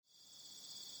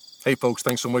Hey, folks,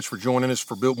 thanks so much for joining us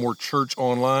for Biltmore Church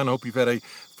Online. I hope you've had a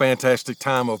fantastic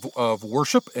time of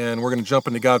worship, and we're going to jump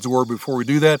into God's Word. Before we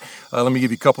do that, let me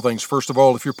give you a couple things. First of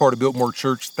all, if you're part of Biltmore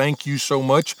Church, thank you so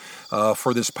much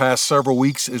for this past several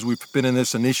weeks as we've been in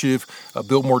this initiative,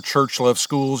 Biltmore Church Loves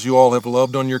Schools. You all have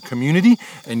loved on your community,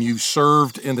 and you've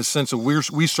served in the sense of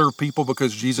we serve people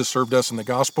because Jesus served us in the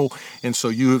gospel, and so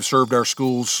you have served our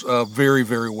schools very,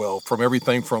 very well. From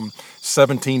everything from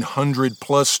 1,700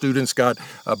 plus students got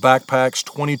backpacks,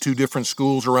 22 different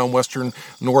schools around Western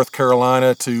North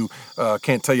Carolina to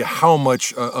can't tell you how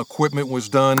much equipment was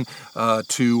done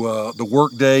to the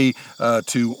work day,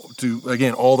 to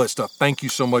again, all that stuff. Thank you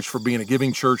so much for being a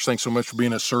giving church. Thanks so much for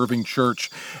being a serving church.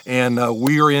 And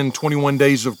we are in 21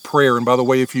 days of prayer. And by the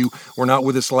way, if you were not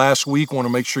with us last week, want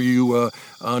to make sure you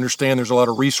understand there's a lot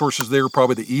of resources there.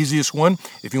 Probably the easiest one,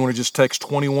 if you want to just text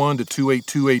 21 to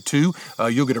 28282,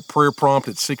 you'll get a prayer prompt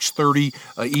at 6:30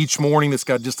 each morning that's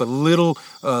got just a little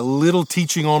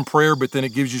teaching on prayer, but then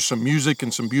it gives you some music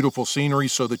and some beautiful scenery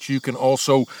so that you can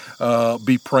also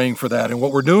be praying for that. And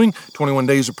what we're doing, 21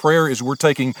 days of prayer, is we're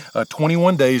taking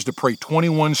 21 days to pray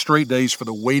 21 straight days for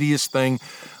the weightiest thing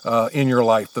in your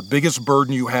life, the biggest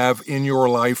burden you have in your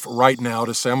life right now,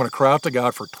 to say, I'm going to cry out to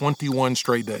God for 21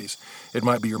 straight days. It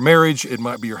might be your marriage, it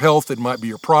might be your health, it might be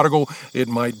your prodigal, it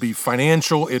might be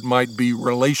financial, it might be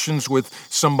relations with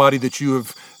somebody that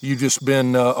you've just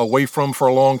been away from for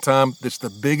a long time. It's the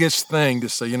biggest thing to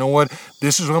say, you know what,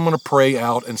 this is what I'm going to pray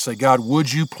out and say, God,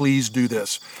 would you please do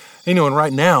this? And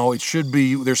right now it should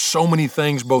be, there's so many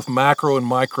things, both macro and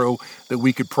micro, that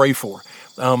we could pray for.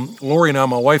 Lori and I,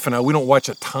 my wife and I, we don't watch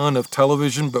a ton of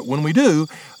television, but when we do,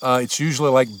 it's usually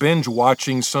like binge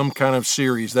watching some kind of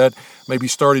series. That maybe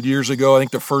started years ago. I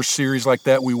think the first series like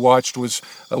that we watched was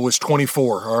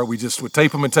 24. All right, we just would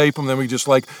tape them, then we just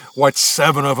watch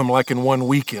 7 of them like in one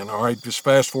weekend. All right, just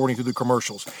fast forwarding through the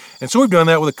commercials. And so we've done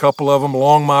that with a couple of them.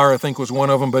 Longmire, I think, was one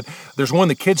of them. But there's one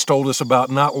the kids told us about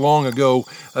not long ago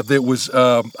that was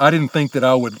I didn't think that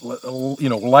I would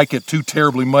like it too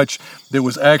terribly much. That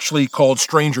was actually called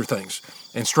Stranger Things.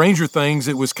 And Stranger Things,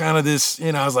 it was kind of this,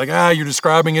 I was like, you're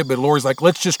describing it, but Lori's like,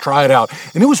 let's just try it out.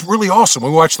 And it was really awesome. We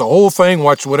watched the whole thing,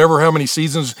 watched how many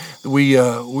seasons we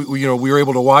were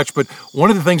able to watch. But one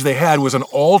of the things they had was an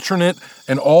alternate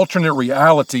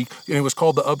reality, and it was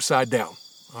called the Upside Down.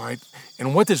 All right.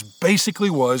 And what this basically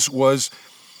was it was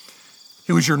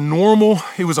it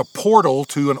was a portal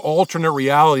to an alternate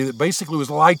reality that basically was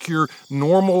like your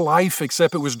normal life,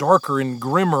 except it was darker and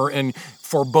grimmer and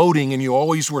foreboding, and you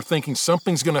always were thinking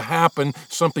something's going to happen,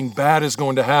 something bad is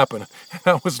going to happen. And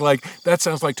I was like, that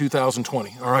sounds like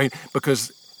 2020, all right?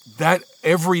 Because that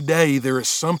every day there is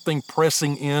something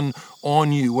pressing in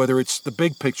on you, whether it's the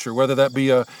big picture, whether that be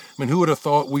who would have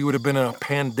thought we would have been in a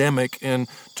pandemic in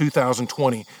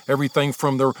 2020? Everything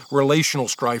from the relational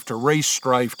strife to race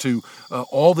strife to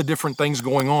all the different things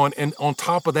going on. And on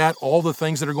top of that, all the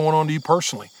things that are going on to you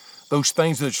personally. Those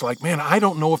things that it's like, man, I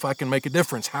don't know if I can make a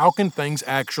difference. How can things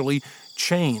actually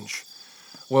change?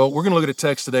 Well, we're going to look at a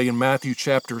text today in Matthew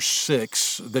chapter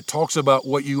 6 that talks about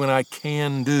what you and I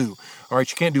can do. All right,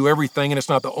 you can't do everything, and it's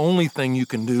not the only thing you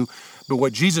can do. But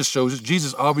what Jesus shows us,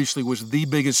 Jesus obviously was the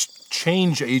biggest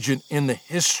change agent in the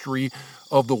history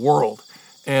of the world.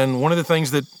 And one of the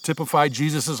things that typified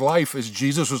Jesus' life is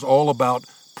Jesus was all about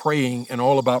praying and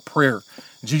all about prayer.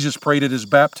 Jesus prayed at his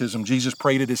baptism. Jesus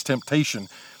prayed at his temptation.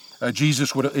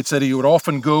 It said he would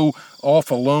often go off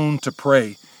alone to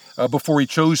pray. Before he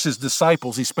chose his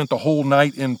disciples, he spent the whole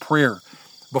night in prayer.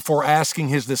 Before asking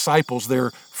his disciples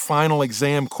their final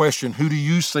exam question, who do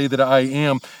you say that I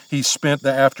am? He spent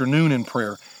the afternoon in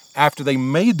prayer. After they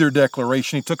made their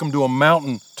declaration, he took them to a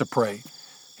mountain to pray.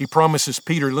 He promises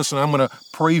Peter, listen, I'm going to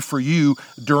pray for you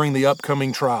during the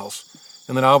upcoming trials.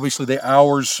 And then obviously the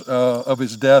hours of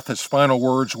his death, his final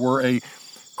words were a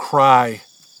cry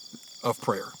of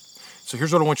prayer. So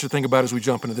here's what I want you to think about as we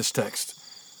jump into this text.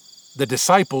 The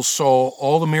disciples saw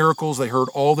all the miracles, they heard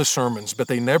all the sermons, but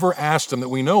they never asked him that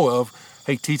we know of,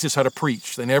 hey, teach us how to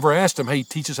preach. They never asked him, hey,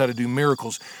 teach us how to do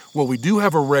miracles. What we do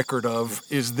have a record of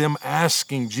is them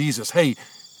asking Jesus, hey,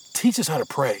 teach us how to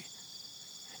pray.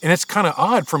 And it's kind of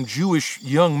odd from Jewish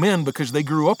young men because they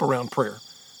grew up around prayer.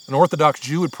 An Orthodox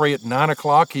Jew would pray at 9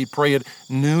 o'clock, he'd pray at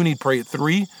noon, he'd pray at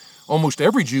 3. Almost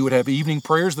every Jew would have evening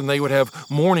prayers, then they would have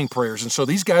morning prayers. And so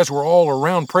these guys were all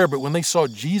around prayer, but when they saw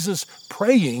Jesus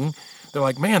praying, they're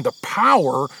like, man, the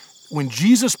power when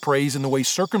Jesus prays and the way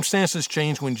circumstances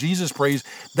change when Jesus prays,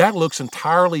 that looks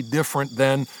entirely different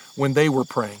than when they were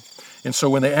praying. And so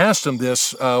when they asked him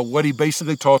this, what he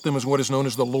basically taught them is what is known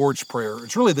as the Lord's Prayer.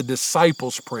 It's really the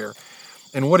disciples' prayer.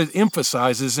 And what it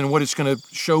emphasizes and what it's going to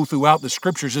show throughout the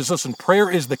scriptures is, listen, prayer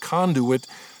is the conduit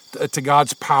to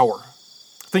God's power.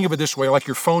 Think of it this way, like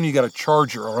your phone, you got a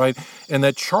charger, all right? And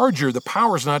that charger, the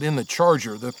power's not in the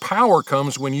charger. The power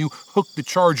comes when you hook the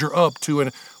charger up to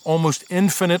an almost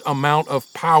infinite amount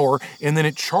of power, and then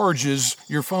it charges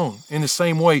your phone. In the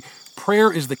same way, prayer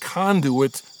is the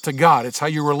conduit to God. It's how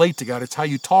you relate to God. It's how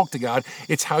you talk to God.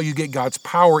 It's how you get God's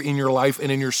power in your life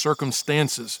and in your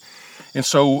circumstances. And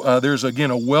so there's,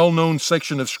 again, a well-known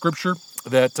section of Scripture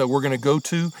that we're going to go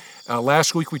to.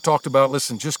 Last week we talked about,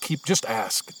 listen, just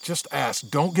ask.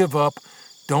 Don't give up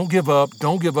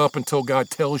until God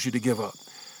tells you to give up.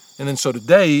 And then so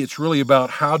today it's really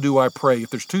about, how do I pray? If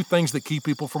there's two things that keep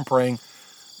people from praying,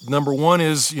 number one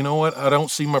is, you know what, I don't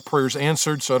see my prayers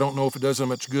answered, so I don't know if it does them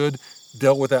much good.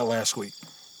 Dealt with that last week.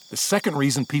 The second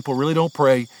reason people really don't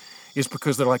pray is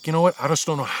because they're like, you know what, I just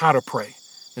don't know how to pray.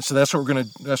 And so that's what we're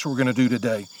going to do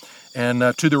today. And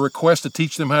to the request to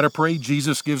teach them how to pray,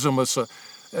 Jesus gives them a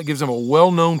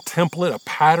well-known template, a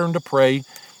pattern to pray.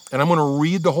 And I'm going to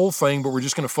read the whole thing, but we're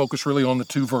just going to focus really on the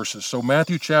two verses. So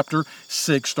Matthew chapter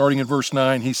 6, starting in verse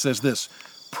 9, he says this: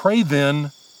 pray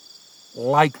then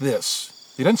like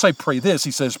this. He doesn't say pray this,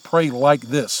 he says pray like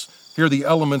this. Here are the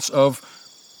elements of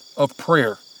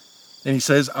prayer. And he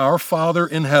says, Our Father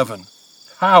in heaven,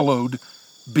 hallowed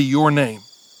be your name.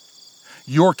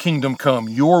 Your kingdom come,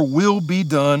 your will be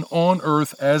done on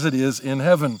earth as it is in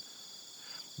heaven.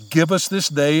 Give us this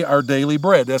day our daily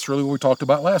bread. That's really what we talked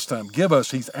about last time. Give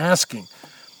us, he's asking.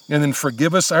 And then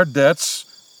forgive us our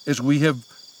debts as we have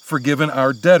forgiven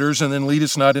our debtors. And then lead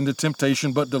us not into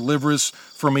temptation, but deliver us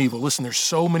from evil. Listen, there's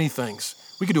so many things.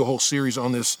 We could do a whole series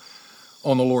on this,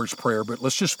 on the Lord's Prayer, but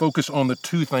let's just focus on the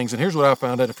two things. And here's what I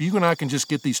found out. If you and I can just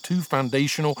get these two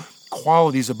foundational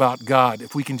qualities about God,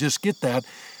 if we can just get that,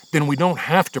 then we don't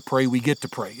have to pray, we get to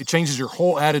pray. It changes your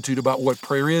whole attitude about what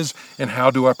prayer is and how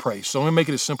do I pray. So I'm going to make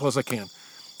it as simple as I can.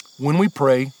 When we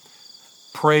pray,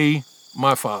 pray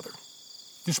my Father.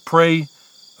 Just pray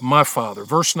my Father.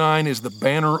 Verse 9 is the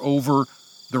banner over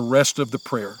the rest of the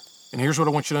prayer. And here's what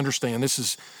I want you to understand.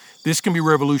 This can be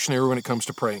revolutionary when it comes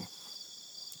to praying.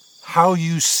 How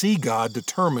you see God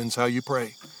determines how you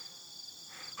pray.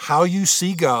 How you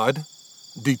see God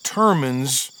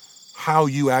determines how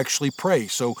you actually pray.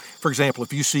 So, for example,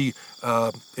 if you see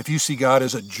God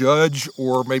as a judge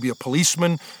or maybe a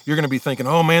policeman, you're going to be thinking,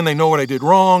 oh man, they know what I did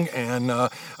wrong, and I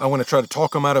want to try to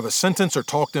talk them out of a sentence or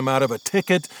talk them out of a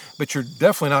ticket. But you're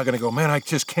definitely not going to go, man, I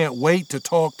just can't wait to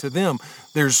talk to them.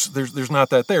 There's not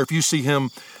that there. If you see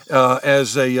him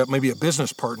as maybe a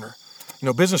business partner,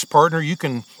 business partner,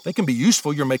 they can be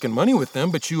useful. You're making money with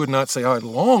them, but you would not say, I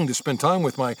long to spend time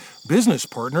with my business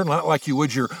partner, not like you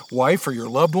would your wife or your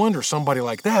loved one or somebody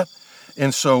like that.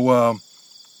 And so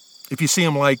if you see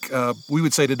them like, we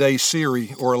would say today,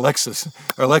 Siri or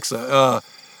Alexa,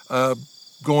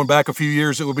 going back a few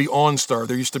years, it would be OnStar.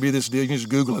 There used to be this deal, you can just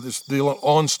Google it, this deal on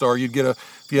OnStar. You'd get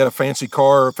if you had a fancy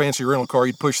car or a fancy rental car,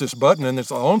 you'd push this button and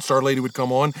this OnStar lady would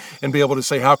come on and be able to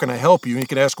say, how can I help you? And you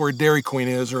could ask where a Dairy Queen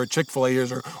is or a Chick-fil-A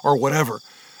is or whatever.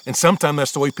 And sometimes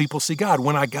that's the way people see God.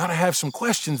 When I got to have some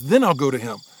questions, then I'll go to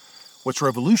him. What's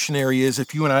revolutionary is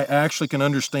if you and I actually can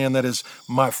understand that as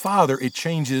my Father, it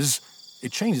changes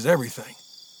everything.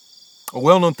 A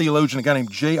well-known theologian, a guy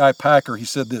named J.I. Packer, he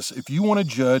said this: if you want to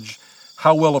judge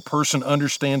how well a person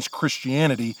understands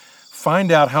Christianity,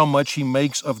 find out how much he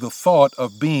makes of the thought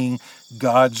of being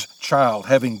God's child,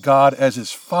 having God as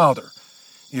his Father.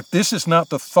 If this is not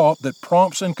the thought that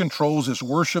prompts and controls his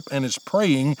worship and his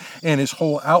praying and his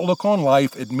whole outlook on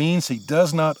life, it means he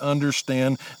does not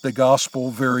understand the gospel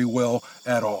very well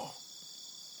at all.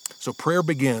 So prayer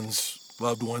begins,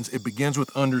 loved ones, it begins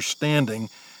with understanding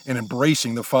and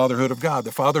embracing the fatherhood of God.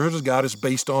 The fatherhood of God is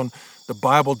based on the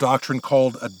Bible doctrine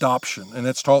called adoption, and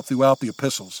that's taught throughout the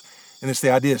epistles. And it's the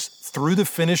idea is through the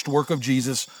finished work of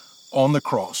Jesus on the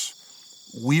cross,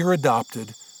 we are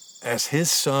adopted as his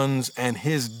sons and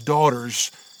his daughters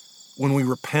when we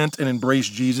repent and embrace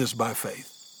Jesus by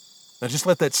faith. Now just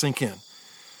let that sink in.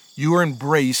 You are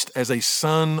embraced as a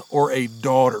son or a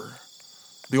daughter.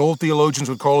 The old theologians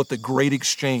would call it the great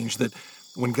exchange, that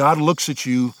when God looks at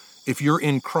you, if you're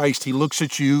in Christ, he looks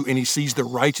at you and he sees the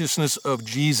righteousness of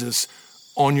Jesus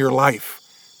on your life.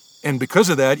 And because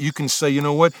of that, you can say, you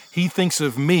know what? He thinks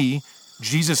of me.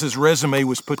 Jesus' resume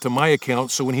was put to my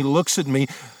account. So when he looks at me,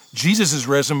 Jesus'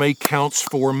 resume counts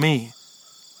for me.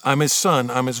 I'm his son.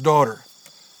 I'm his daughter.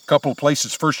 A couple of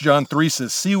places. 1 John 3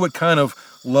 says, see what kind of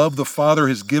love the Father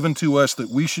has given to us that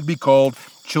we should be called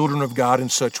children of God,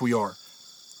 and such we are.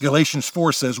 Galatians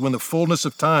 4 says, when the fullness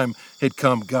of time had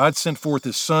come, God sent forth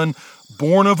his Son,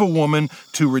 born of a woman,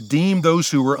 to redeem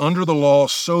those who were under the law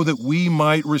so that we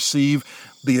might receive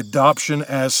the adoption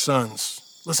as sons.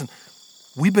 Listen,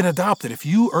 we've been adopted. If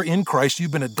you are in Christ,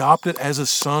 you've been adopted as a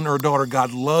son or a daughter.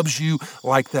 God loves you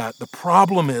like that. The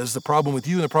problem with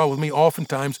you and the problem with me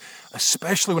oftentimes,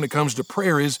 especially when it comes to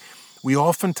prayer, is we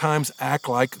oftentimes act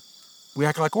like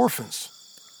orphans.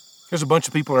 There's a bunch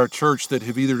of people at our church that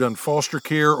have either done foster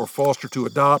care or foster to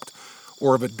adopt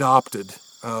or have adopted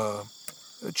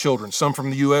children, some from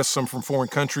the U.S., some from foreign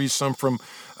countries, some from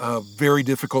very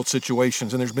difficult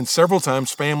situations. And there's been several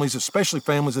times families, especially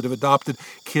families that have adopted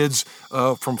kids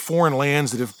from foreign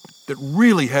lands that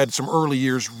really had some early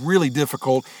years really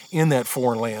difficult in that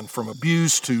foreign land, from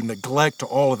abuse to neglect to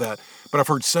all of that. But I've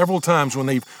heard several times when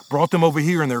they've brought them over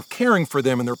here and they're caring for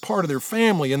them and they're part of their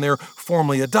family and they're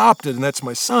formally adopted, and that's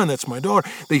my son, that's my daughter,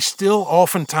 they still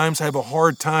oftentimes have a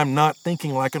hard time not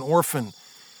thinking like an orphan.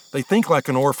 They think like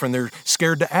an orphan. They're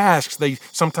scared to ask. They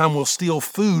sometimes will steal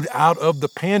food out of the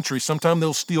pantry. Sometimes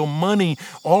they'll steal money,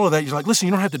 all of that. You're like, listen,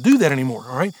 you don't have to do that anymore,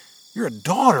 all right? You're a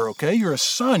daughter, okay? You're a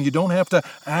son. You don't have to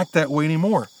act that way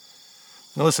anymore.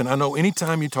 Now listen, I know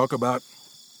anytime you talk about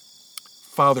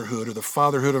fatherhood or the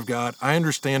fatherhood of God, I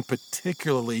understand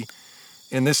particularly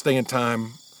in this day and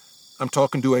time, I'm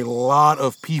talking to a lot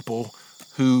of people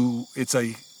who it's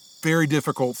a very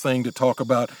difficult thing to talk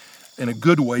about in a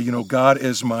good way, God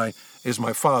is my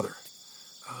father.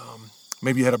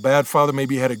 Maybe you had a bad father,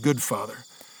 maybe you had a good father.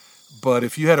 But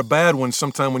if you had a bad one,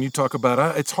 sometime when you talk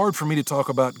about, it's hard for me to talk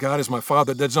about God as my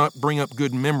father. That does not bring up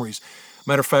good memories.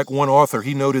 Matter of fact, one author,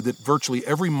 he noted that virtually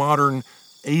every modern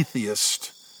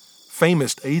atheist,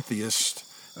 famous atheist,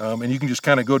 and you can just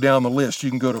kind of go down the list. You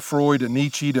can go to Freud, to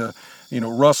Nietzsche, to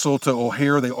Russell, to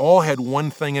O'Hare. They all had one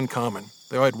thing in common.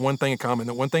 They all had one thing in common.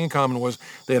 That one thing in common was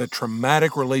they had a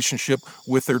traumatic relationship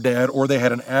with their dad, or they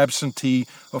had an absentee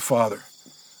father.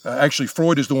 Actually,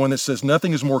 Freud is the one that says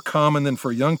nothing is more common than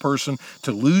for a young person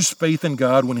to lose faith in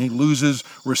God when he loses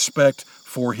respect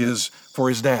for his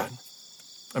dad.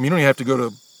 I mean, you don't even have to go to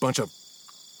a bunch of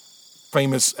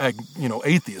famous,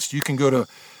 atheists. You can go to,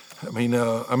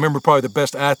 I remember probably the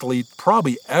best athlete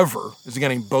probably ever is a guy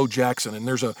named Bo Jackson. And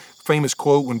there's a famous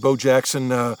quote when Bo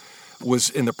Jackson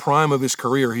was in the prime of his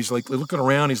career. He's like looking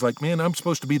around. He's like, man, I'm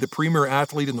supposed to be the premier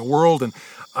athlete in the world. And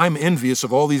I'm envious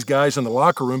of all these guys in the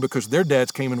locker room because their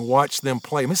dads came and watched them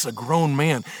play. This is a grown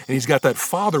man. And he's got that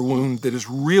father wound that is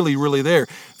really, really there.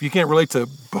 If you can't relate to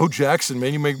Bo Jackson,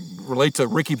 man, you may relate to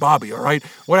Ricky Bobby, all right?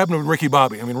 What happened to Ricky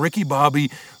Bobby? Ricky Bobby,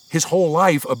 his whole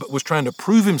life was trying to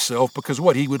prove himself because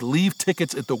he would leave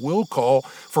tickets at the will call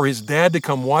for his dad to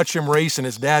come watch him race, and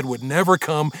his dad would never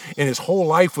come, and his whole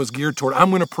life was geared toward, I'm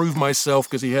going to prove myself,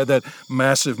 because he had that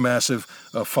massive, massive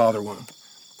father wound.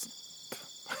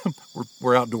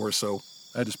 We're outdoors, so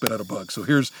I had to spit out a bug. So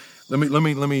let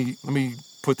me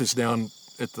put this down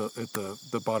at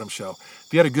the bottom shelf.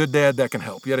 If you had a good dad, that can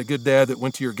help. You had a good dad that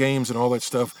went to your games and all that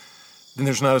stuff, then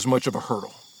there's not as much of a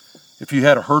hurdle. If you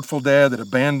had a hurtful dad that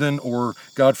abandoned or,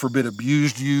 God forbid,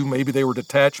 abused you, maybe they were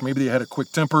detached, maybe they had a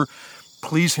quick temper,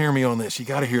 please hear me on this. You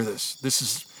got to hear this.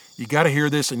 You got to hear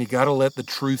this, and you got to let the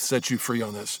truth set you free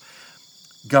on this.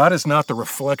 God is not the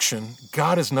reflection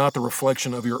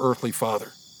of your earthly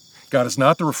father. God is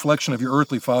not the reflection of your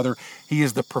earthly father. He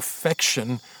is the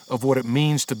perfection of what it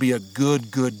means to be a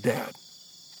good dad.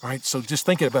 All right, so just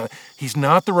think about it. He's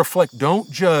not the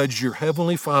Don't judge your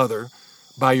heavenly father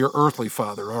by your earthly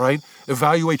father, all right?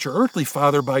 Evaluate your earthly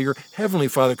father by your heavenly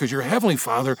father, because your heavenly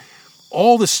father,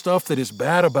 all the stuff that is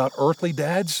bad about earthly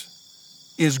dads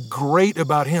is great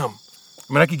about him.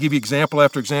 I could give you example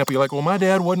after example. You're like, well, my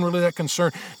dad wasn't really that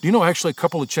concerned. Do you know actually a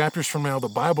couple of chapters from now, the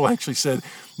Bible actually said,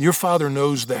 your father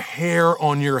knows the hair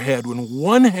on your head. When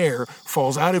one hair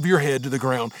falls out of your head to the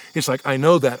ground, it's like, I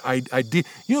know that. I did.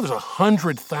 There's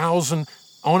 100,000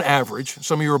 on average.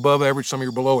 Some of you are above average, some of you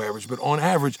are below average, but on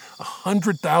average,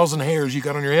 100,000 hairs you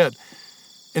got on your head.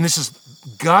 And this is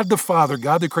God the Father,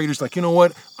 God the Creator is like, you know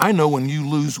what? I know when you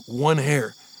lose one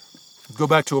hair. Go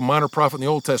back to a minor prophet in the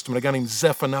Old Testament, a guy named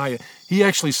Zephaniah. He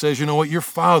actually says, you know what? Your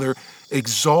father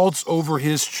exalts over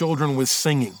his children with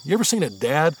singing. You ever seen a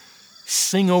dad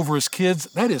sing over his kids?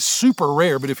 That is super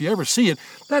rare, but if you ever see it,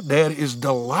 that dad is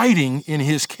delighting in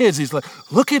his kids. He's like,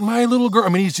 look at my little girl.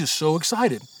 He's just so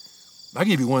excited. I'll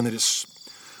give you one that is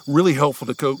really helpful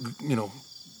to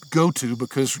go to,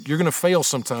 because you're going to fail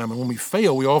sometime. And when we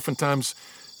fail, we oftentimes,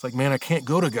 it's like, man, I can't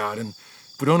go to God. And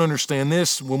if we don't understand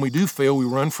this, when we do fail, we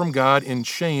run from God in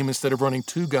shame instead of running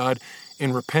to God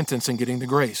in repentance and getting the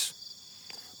grace.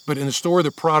 But in the story of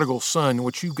the prodigal son,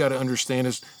 what you've got to understand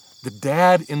is the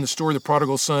dad in the story of the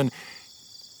prodigal son,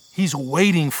 He's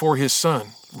waiting for his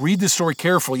son. Read the story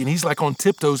carefully, and he's like on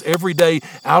tiptoes every day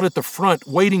out at the front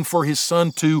waiting for his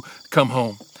son to come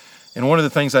home. And one of the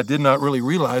things I did not really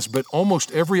realize, but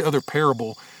almost every other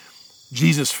parable,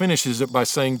 Jesus finishes it by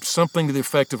saying something to the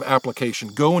effect of application.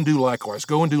 Go and do likewise.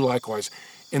 Go and do likewise.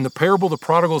 In the parable of the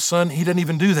prodigal son, he doesn't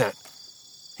even do that.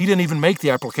 He didn't even make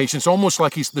the application. It's almost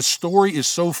like the story is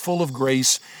so full of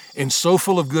grace and so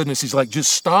full of goodness. He's like,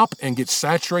 just stop and get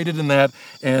saturated in that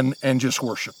and just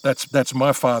worship. That's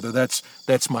my Father.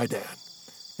 That's my dad.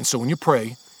 And so when you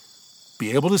pray,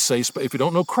 be able to say, if you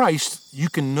don't know Christ, you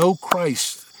can know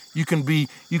Christ. You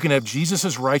can have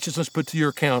Jesus' righteousness put to your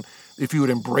account if you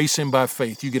would embrace him by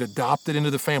faith. You get adopted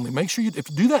into the family. Make sure if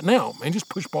you do that now, man, just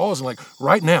push pause and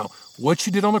right now, what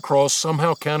you did on the cross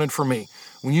somehow counted for me.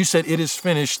 When you said it is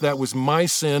finished, that was my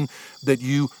sin that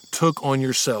you took on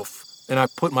yourself. And I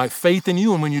put my faith in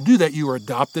you. And when you do that, you are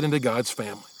adopted into God's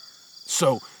family.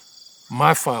 So,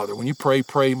 my Father, when you pray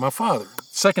my Father.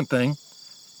 Second thing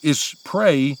is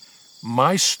pray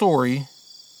my story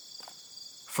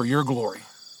for your glory.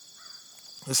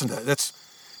 Listen to that. That's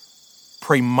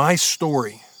pray my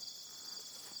story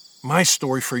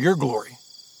for your glory.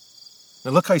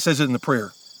 Now look how he says it in the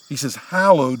prayer. He says,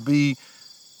 hallowed be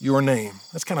your name.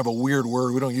 That's kind of a weird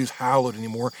word. We don't use hallowed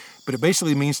anymore, but it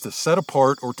basically means to set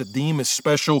apart or to deem as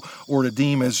special or to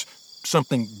deem as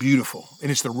something beautiful.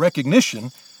 And it's the recognition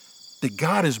that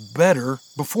God is better.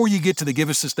 Before you get to the give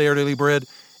us this day our daily bread,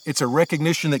 it's a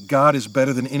recognition that God is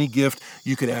better than any gift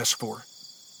you could ask for.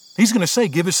 He's going to say,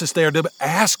 give us this day our daily bread.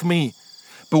 Ask me.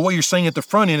 But what you're saying at the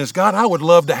front end is, God, I would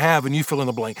love to have, and you fill in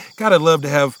the blank. God, I'd love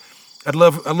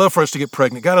for us to get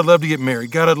pregnant. God, I'd love to get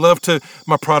married. God, I'd love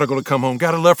my prodigal to come home.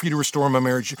 God, I'd love for you to restore my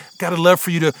marriage. God, I'd love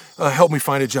for you to help me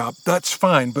find a job. That's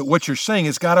fine. But what you're saying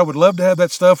is, God, I would love to have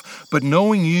that stuff, but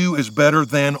knowing you is better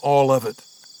than all of it.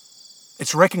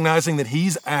 It's recognizing that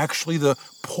he's actually the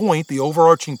point, the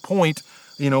overarching point,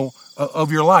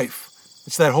 of your life.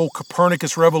 It's that whole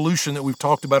Copernicus revolution that we've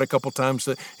talked about a couple times.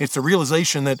 That it's the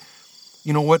realization that,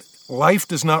 you know what, life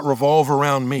does not revolve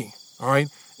around me, all right?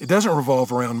 It doesn't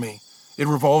revolve around me. It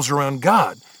revolves around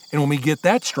God. And when we get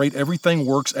that straight, everything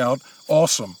works out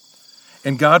awesome.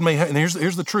 And God and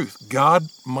here's the truth. God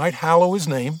might hallow his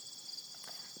name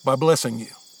by blessing you.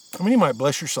 I mean, he might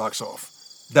bless your socks off.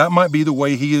 That might be the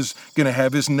way he is going to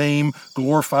have his name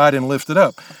glorified and lifted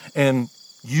up. And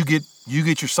you get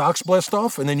your socks blessed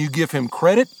off, and then you give him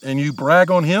credit, and you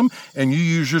brag on him, and you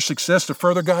use your success to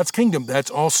further God's kingdom. That's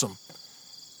awesome.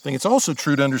 I think it's also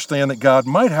true to understand that God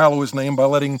might hallow his name by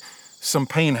letting some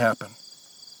pain happen.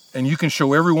 And you can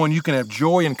show everyone you can have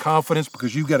joy and confidence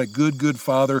because you've got a good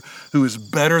Father who is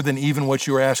better than even what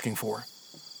you're asking for.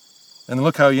 And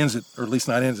look how he ends it, or at least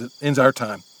not ends it, ends our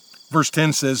time. Verse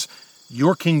 10 says,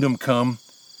 your kingdom come,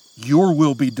 your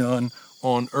will be done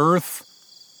on earth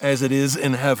as it is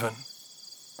in heaven.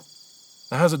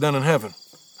 Now, how's it done in heaven?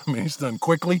 I mean, it's done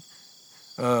quickly.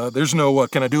 There's no,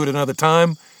 can I do it another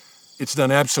time? It's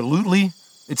done absolutely.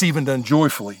 It's even done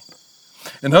joyfully.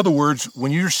 In other words,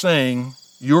 when you're saying,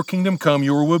 your kingdom come,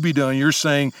 your will be done, you're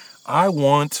saying, I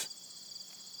want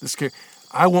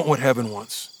what heaven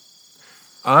wants.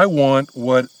 I want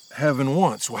what heaven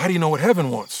wants. Well, how do you know what heaven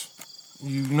wants?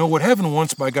 You know what heaven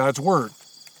wants by God's word.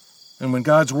 And when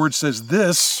God's word says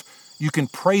this, you can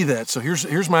pray that. So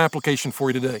here's my application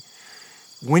for you today.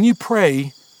 When you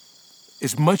pray,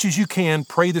 as much as you can,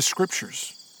 pray the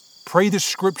scriptures. Pray the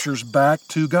scriptures back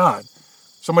to God.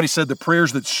 Somebody said the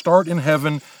prayers that start in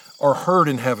heaven are heard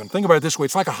in heaven. Think about it this way.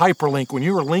 It's like a hyperlink. When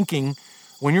you're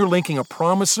linking a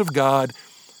promise of God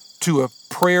to a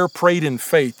prayer prayed in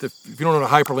faith. If you don't know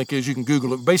what a hyperlink is, you can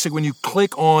Google it. Basically, when you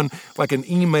click on like an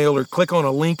email or click on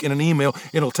a link in an email,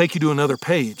 it'll take you to another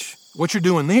page. What you're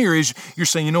doing there is you're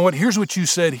saying, you know what, here's what you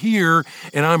said here,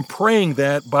 and I'm praying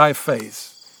that by faith.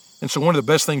 And so one of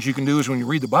the best things you can do is when you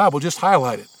read the Bible, just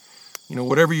highlight it.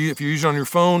 If you're using it on your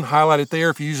phone, highlight it there.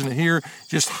 If you're using it here,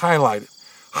 just highlight it.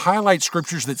 Highlight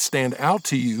scriptures that stand out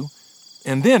to you,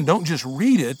 and then don't just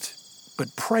read it,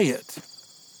 but pray it.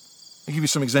 I'll give you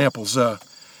some examples. I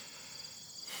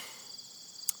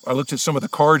looked at some of the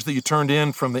cards that you turned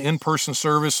in from the in-person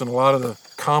service and a lot of the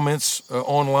comments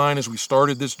online as we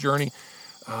started this journey,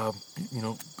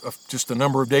 just a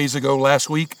number of days ago last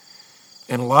week.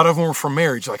 And a lot of them were for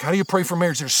marriage. Like, how do you pray for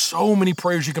marriage? There's so many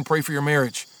prayers you can pray for your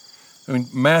marriage. I mean,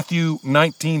 Matthew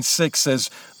 19:6 says,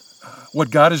 What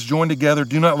God has joined together,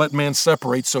 do not let man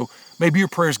separate. So maybe your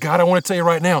prayer is, God, I want to tell you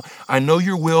right now, I know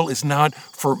your will is not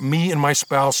for me and my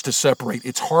spouse to separate.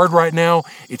 It's hard right now.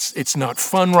 It's not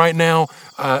fun right now.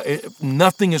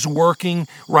 Nothing is working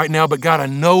right now. But God, I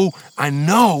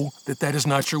know that is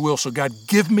not your will. So God,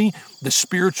 give me the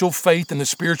spiritual faith and the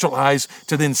spiritual eyes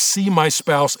to then see my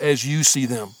spouse as you see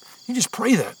them. You just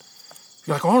pray that.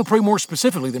 You're like, I want to pray more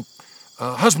specifically. Then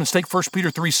husbands, take 1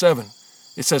 Peter 3:7.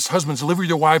 It says, husbands, live with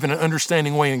your wife in an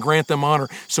understanding way and grant them honor.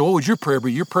 So what would your prayer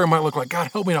be? Your prayer might look like, God,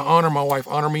 help me to honor my wife.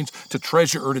 Honor means to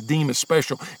treasure or to deem as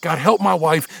special. God, help my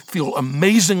wife feel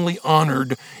amazingly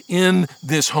honored in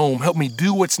this home. Help me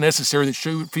do what's necessary that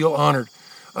she would feel honored.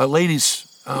 Ladies,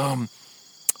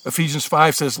 Ephesians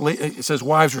 5 says,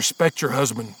 wives, respect your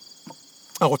husband.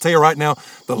 I will tell you right now,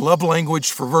 the love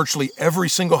language for virtually every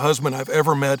single husband I've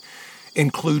ever met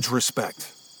includes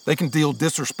respect. They can deal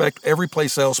disrespect every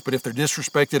place else, but if they're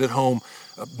disrespected at home,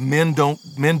 men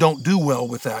don't do well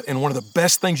with that. And one of the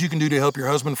best things you can do to help your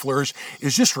husband flourish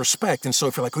is just respect. And so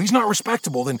if you're like, well, he's not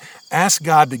respectable, then ask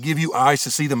God to give you eyes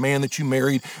to see the man that you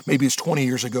married, maybe it's 20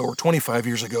 years ago or 25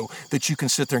 years ago, that you can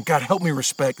sit there and, God, help me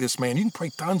respect this man. You can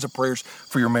pray tons of prayers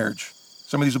for your marriage.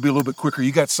 Some of these will be a little bit quicker.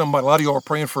 You got somebody, a lot of y'all are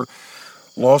praying for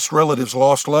lost relatives,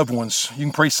 lost loved ones. You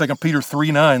can pray 2 Peter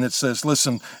 3:9 that says,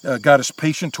 listen, God is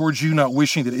patient towards you, not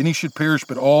wishing that any should perish,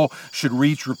 but all should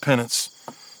reach repentance.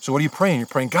 So what are you praying? You're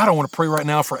praying, God, I want to pray right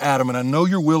now for Adam, and I know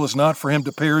your will is not for him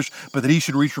to perish, but that he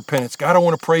should reach repentance. God, I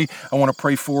want to pray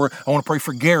for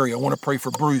Gary. I want to pray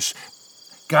for Bruce.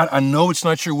 God, I know it's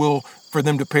not your will for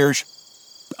them to perish.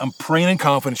 I'm praying in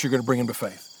confidence you're going to bring them to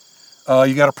faith.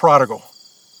 You got a prodigal.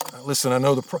 Listen, I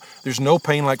know there's no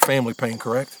pain like family pain,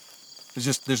 correct?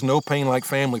 There's no pain like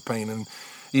family pain. And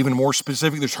even more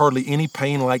specific, there's hardly any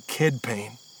pain like kid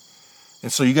pain.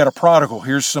 And so you got a prodigal.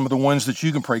 Here's some of the ones that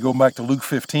you can pray. Going back to Luke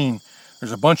 15.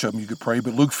 There's a bunch of them you could pray,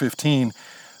 but Luke 15,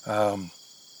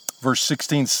 verse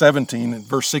 16, 17. And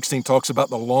verse 16 talks about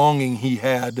the longing he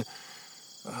had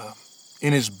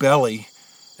in his belly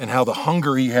and how the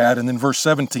hunger he had. And then verse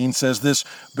 17 says this,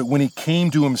 but when he came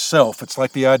to himself, it's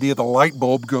like the idea the light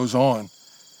bulb goes on.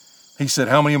 He said,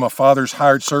 how many of my father's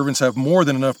hired servants have more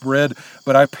than enough bread,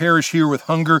 but I perish here with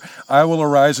hunger? I will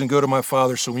arise and go to my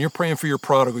father. So when you're praying for your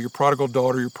prodigal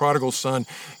daughter, your prodigal son,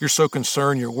 you're so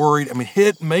concerned, you're worried.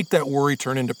 Make that worry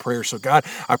turn into prayer. So God,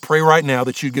 I pray right now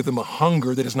that you give them a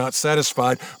hunger that is not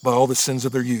satisfied by all the sins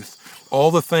of their youth. All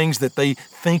the things that they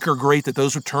think are great, that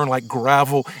those would turn like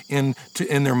gravel in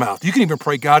their mouth. You can even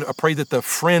pray, God, I pray that the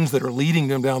friends that are leading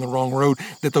them down the wrong road,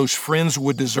 that those friends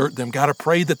would desert them. God, I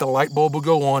pray that the light bulb will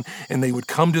go on and they would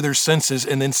come to their senses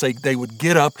and then say they would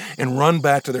get up and run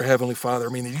back to their Heavenly Father.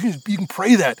 You can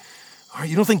pray that. All right,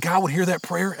 you don't think God would hear that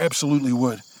prayer? Absolutely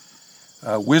would.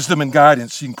 Wisdom and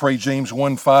guidance. You can pray James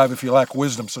 1:5 if you lack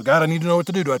wisdom. So God, I need to know what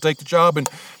to do. Do I take the job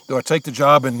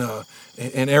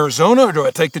in Arizona, or do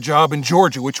I take the job in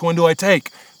Georgia? Which one do I take?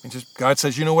 And God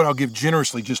says, you know what? I'll give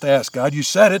generously. Just ask. God, you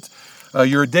said it.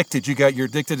 You're addicted. You're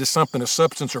addicted to something, a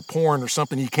substance or porn or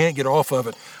something. You can't get off of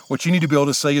it. What you need to be able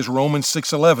to say is Romans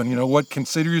 6:11. You know what?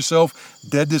 Consider yourself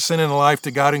dead to sin and alive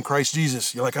to God in Christ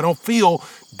Jesus. You're like, I don't feel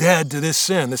dead to this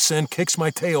sin. This sin kicks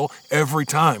my tail every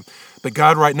time. But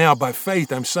God, right now, by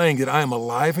faith, I'm saying that I am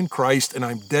alive in Christ and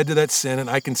I'm dead to that sin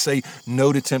and I can say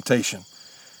no to temptation.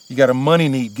 You got a money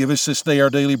need. Give us this day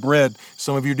our daily bread.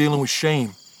 Some of you are dealing with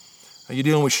shame. You're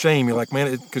dealing with shame. You're like,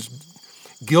 man, because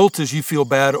guilt is you feel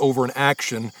bad over an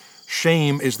action.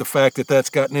 Shame is the fact that that's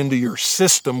gotten into your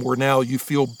system where now you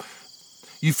feel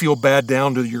bad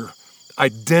down to your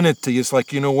identity. It's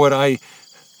like, you know what, I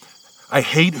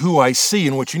hate who I see.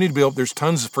 And what you need to be able, there's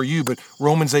tons for you, but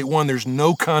Romans 8:1, there's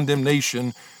no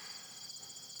condemnation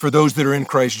for those that are in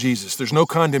Christ Jesus. There's no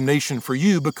condemnation for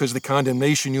you because the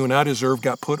condemnation you and I deserve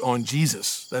got put on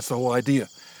Jesus. That's the whole idea.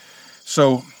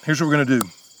 So here's what we're going to do.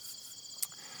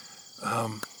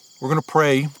 We're going to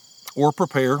pray or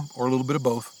prepare or a little bit of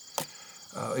both.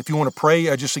 If you want to pray,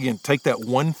 again, take that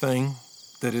one thing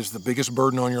that is the biggest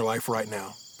burden on your life right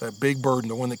now. That big burden,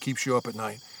 the one that keeps you up at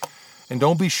night. And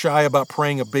don't be shy about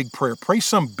praying a big prayer. Pray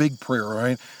some big prayer, all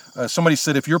right? Somebody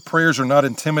said if your prayers are not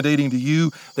intimidating to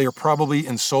you, they are probably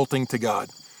insulting to God.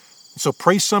 So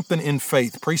pray something in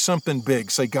faith. Pray something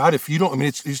big. Say, God, if you don't,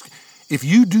 if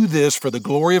you do this for the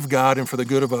glory of God and for the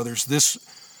good of others, this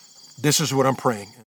is what I'm praying.